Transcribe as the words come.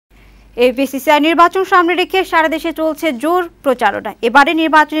FBCCI নির্বাচন সামনে রেখে সারা দেশে চলছে জোর প্রচারণা। এবারে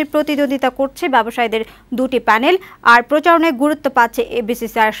নির্বাচনে প্রতিদ্বন্দ্বিতা করছে ব্যবসায়ীদের দুটি প্যানেল, আর প্রচারণায় গুরুত্ব পাচ্ছে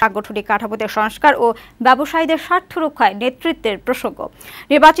FBCCI সাংগঠনিক কাঠামোতে সংস্কার ও ব্যবসায়ীদের স্বার্থ রক্ষায় নেতৃত্বের প্রসঙ্গ।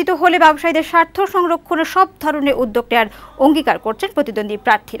 নির্বাচিত হলে ব্যবসায়ীদের স্বার্থ সংরক্ষণে সব ধরনের উদ্যোগ নেওয়ার অঙ্গীকার করছেন প্রতিদ্বন্দ্বী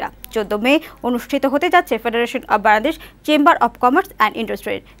প্রার্থীরা। 14 মে অনুষ্ঠিত হতে যাচ্ছে federation of Bangladesh chamber of commerce and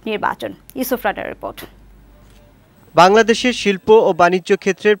ইন্ডাস্ট্রির নির্বাচন। ইউসুফ রানার রিপোর্ট। বাংলাদেশের শিল্প ও বাণিজ্য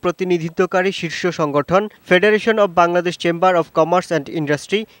ক্ষেত্রের প্রতিনিধিত্বকারী শীর্ষ সংগঠন federation of Bangladesh chamber of commerce and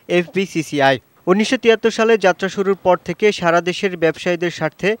industry FBCCI 1973 সালে যাত্রা শুরুর পর থেকে সারা দেশের ব্যবসায়ীদের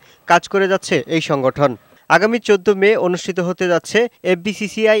স্বার্থে কাজ করে যাচ্ছে এই সংগঠন। আগামী 14 মে অনুষ্ঠিত হতে যাচ্ছে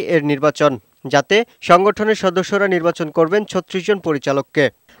FBCCI এর নির্বাচন, যাতে সংগঠনের সদস্যরা নির্বাচন করবেন 36 জন পরিচালককে।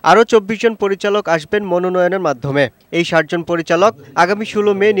 আরও 24 জন পরিচালক আসবেন মনোনয়নের মাধ্যমে। এই 60 জন পরিচালক আগামী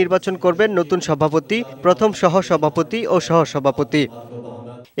 16 মে নির্বাচন করবেন নতুন সভাপতি, প্রথম সহসভাপতি ও সহসভাপতি।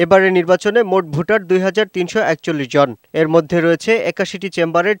 এবারের নির্বাচনে মোট ভোটার 2341 জন। এর মধ্যে রয়েছে 81টি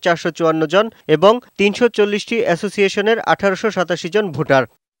চেম্বারের 454 জন এবং 340টি অ্যাসোসিয়েশনের 1887 জন ভোটার।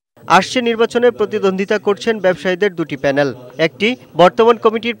 আসছে নির্বাচনে প্রতিদ্বন্দ্বিতা করছেন ব্যবসায়ীদের দুটি প্যানেল। একটি বর্তমান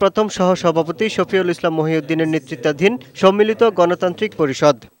কমিটির প্রথম সহসভাপতি শফিউল ইসলাম মহিউদ্দিনের নেতৃত্বাধীন সম্মিলিত গণতান্ত্রিক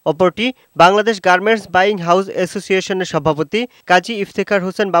পরিষদ, অপরটি বাংলাদেশ গার্মেন্টস বাইং হাউস অ্যাসোসিয়েশনের সভাপতি কাজী ইফতেখার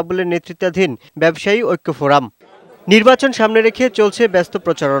হোসেন বাবুলের নেতৃত্বাধীন ব্যবসায়ী ঐক্য ফোরাম। নির্বাচন সামনে রেখে চলছে ব্যস্ত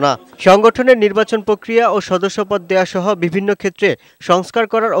প্রচারণা। সংগঠনের নির্বাচন প্রক্রিয়া ও সদস্যপদ দেয়া সহ বিভিন্ন ক্ষেত্রে সংস্কার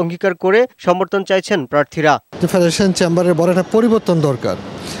করার অঙ্গীকার করে সমর্থন চাইছেন প্রার্থীরা। ফেডারেশন চেম্বারের বড় একটা পরিবর্তন দরকার,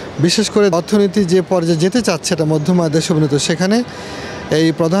 বিশেষ করে অর্থনীতি যে পর্যায়ে যেতে চাচ্ছে এটা মধ্যম আয় দেশ উন্নত, সেখানে এই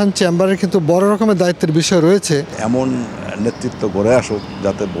প্রধান চেম্বারের কিন্তু বড় রকমের দায়িত্বের বিষয় রয়েছে। এমন নেতৃত্ব গড়ে আসুক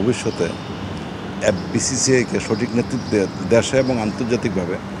যাতে ভবিষ্যতে FBCCI-কে সঠিক নেতৃত্ব দেশে এবং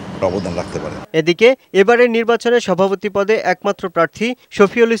আন্তর্জাতিকভাবে অবদান রাখতে পারে। এদিকে এবারের নির্বাচনে সভাপতি পদে একমাত্র প্রার্থী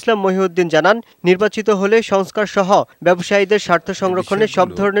শফিউল ইসলাম মহিউদ্দিন জানান, নির্বাচিত হলে সংস্কার সহ ব্যবসায়ীদের স্বার্থ সংরক্ষণে সব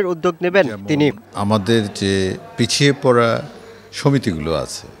ধরনের উদ্যোগ নেবেন তিনি। আমাদের যে পিছিয়ে পড়া সমিতিগুলো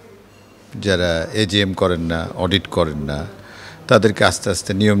আছে, যারা AGM করেন না, অডিট করেন না, তাদেরকে আস্তে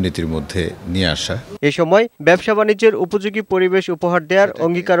আস্তে নিয়ম নীতির মধ্যে নিয়ে আসা। এ সময় ব্যবসা বাণিজ্যের উপযোগী পরিবেশ উপহার দেওয়ার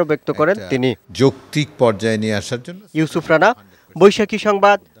অঙ্গীকারও ব্যক্ত করেন তিনি। যৌক্তিক পর্যায়ে নিয়ে আসার জন্য। ইউসুফ রানা, বৈশাখী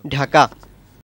সংবাদ, ঢাকা।